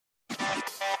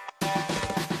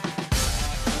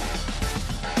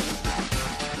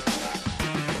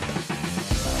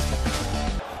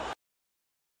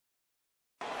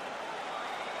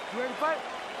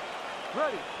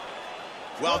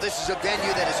Well, this is a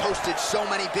venue that has hosted so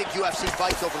many big UFC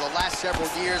fights over the last several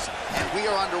years, and we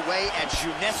are underway at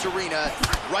Jeunesse Arena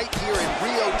right here in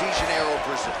Rio de Janeiro,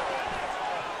 Brazil.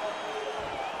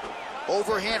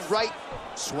 Overhand right,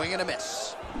 swing and a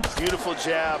miss. Beautiful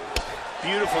jab,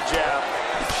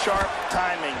 sharp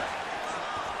timing.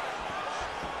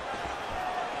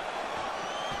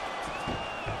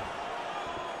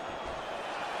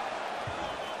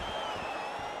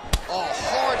 Oh,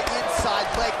 hard inside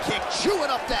leg kick, chewing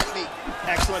up that meat.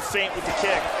 Excellent feint with the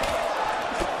kick.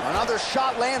 Another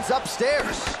shot lands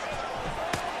upstairs.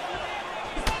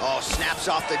 Oh, snaps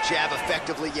off the jab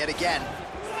effectively yet again.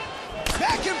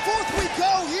 Back and forth we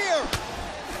go here.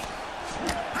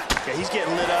 Okay, he's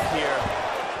getting lit up here.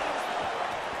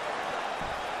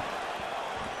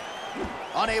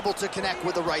 Unable to connect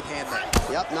with the right hand there.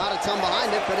 Yep, not a ton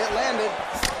behind it, but it landed.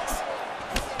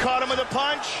 Caught him with a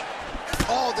punch.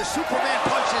 Oh, the Superman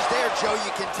punch is there, Joe.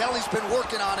 You can tell he's been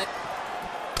working on it.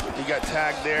 He got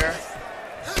tagged there.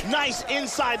 Nice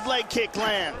inside leg kick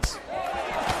lands.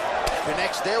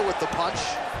 Connects there with the punch.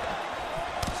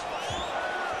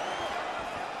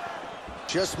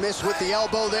 Just missed with the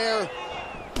elbow there.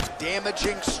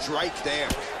 Damaging strike there.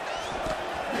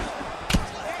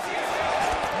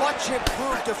 Much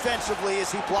improved defensively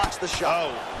as he blocks the shot.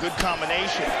 Oh, good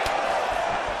combination.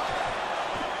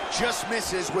 Just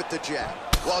misses with the jab.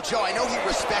 Well, Joe, I know he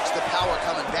respects the power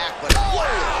coming back, but... Whoa!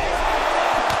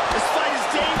 This fight is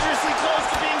dangerously close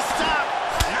to being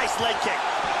stopped. Nice leg kick.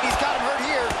 He's got him hurt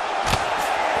here.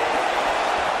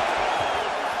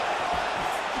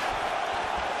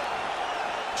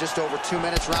 Just over 2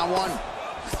 minutes, round one.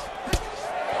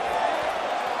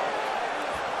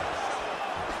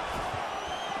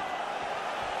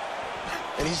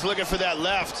 And he's looking for that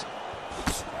left.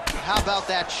 How about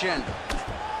that shin?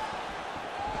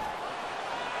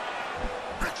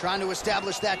 Trying to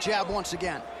establish that jab once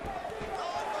again.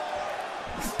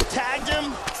 Tagged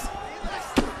him.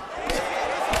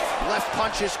 Left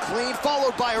punch is clean,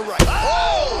 followed by a right.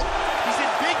 Oh! He's in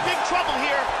big, big trouble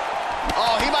here.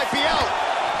 Oh, he might be out.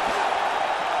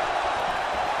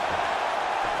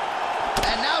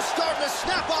 And now starting to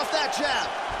snap off that jab.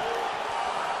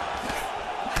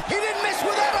 He didn't miss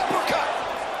with that uppercut.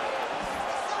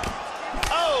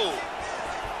 Oh!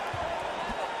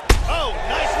 Oh,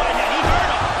 nice right hand. He hurt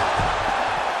him.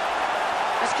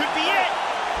 This could be it.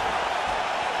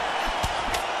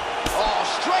 Oh,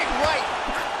 straight right.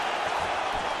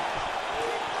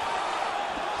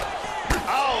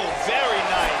 Oh, very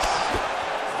nice.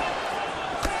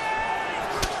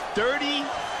 30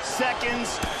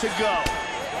 seconds to go.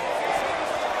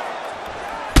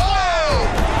 Oh!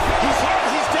 He's hurt.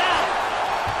 He's down.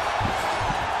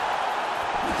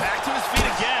 Back to his feet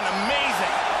again.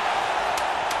 Amazing.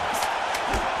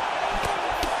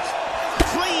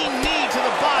 Clean knee to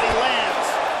the body lands.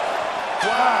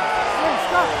 Wow.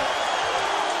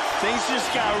 Things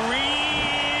just got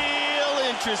real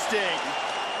interesting.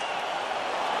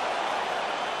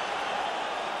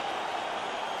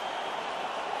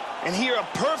 And here, a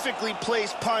perfectly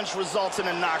placed punch results in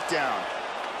a knockdown.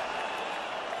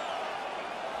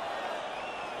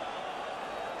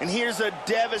 And here's a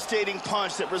devastating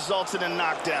punch that results in a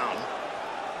knockdown.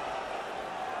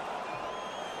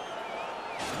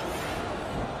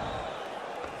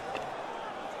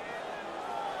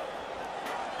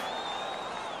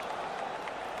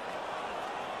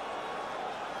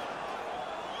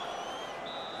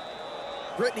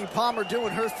 Brittany Palmer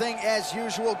doing her thing as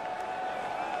usual.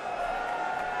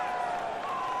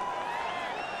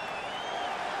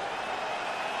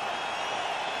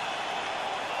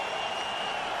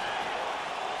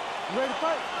 You ready to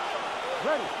fight?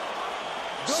 Ready.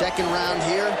 Go. Second round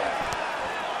here.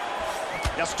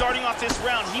 Now, starting off this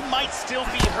round, he might still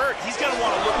be hurt. He's going to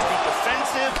want to look to be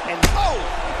defensive and... Oh!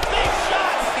 Big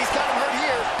shots! He's got him hurt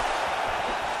here.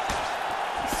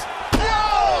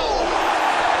 Whoa!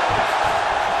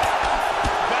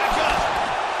 Back up.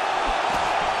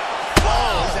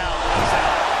 Oh, he's out. He's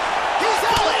out. He's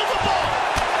out! Unbelievable!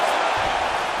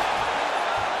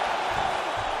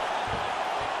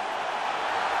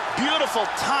 Beautiful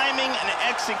timing and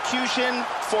execution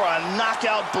for a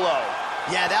knockout blow.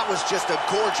 Yeah, that was just a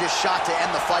gorgeous shot to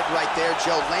end the fight right there,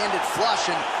 Joe. Landed flush,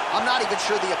 and I'm not even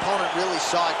sure the opponent really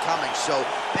saw it coming. So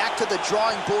back to the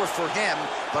drawing board for him,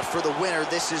 but for the winner,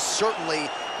 this is certainly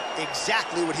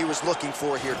exactly what he was looking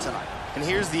for here tonight. And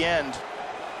here's the end.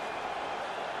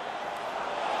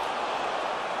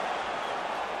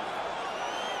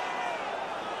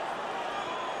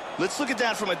 Let's look at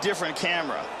that from a different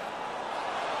camera.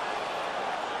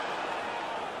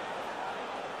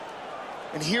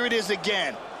 And here it is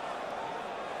again.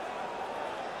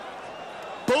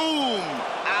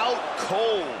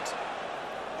 cold.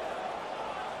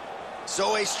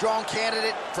 So a strong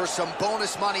candidate for some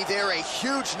bonus money there. A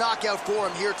huge knockout for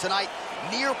him here tonight.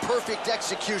 Near perfect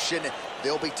execution.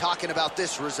 They'll be talking about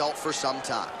this result for some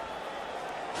time.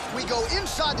 We go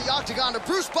inside the octagon to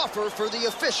Bruce Buffer for the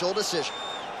official decision.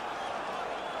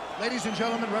 Ladies and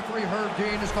gentlemen, referee Herb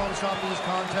Dean has called a stop to this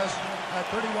contest at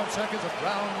 31 seconds of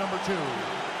round number 2.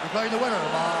 Declaring the winner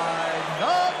by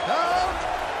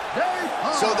knockout.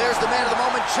 So there's the man of the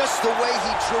moment, just the way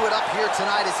he drew it up here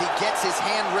tonight as he gets his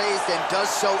hand raised and does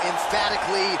so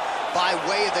emphatically by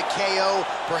way of the KO.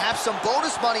 Perhaps some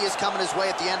bonus money is coming his way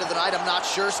at the end of the night. I'm not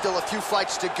sure. Still a few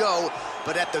fights to go.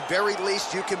 But at the very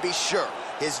least, you can be sure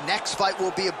his next fight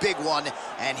will be a big one,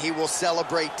 and he will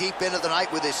celebrate deep into the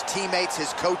night with his teammates,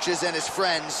 his coaches, and his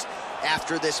friends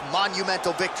after this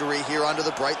monumental victory here under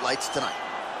the bright lights tonight.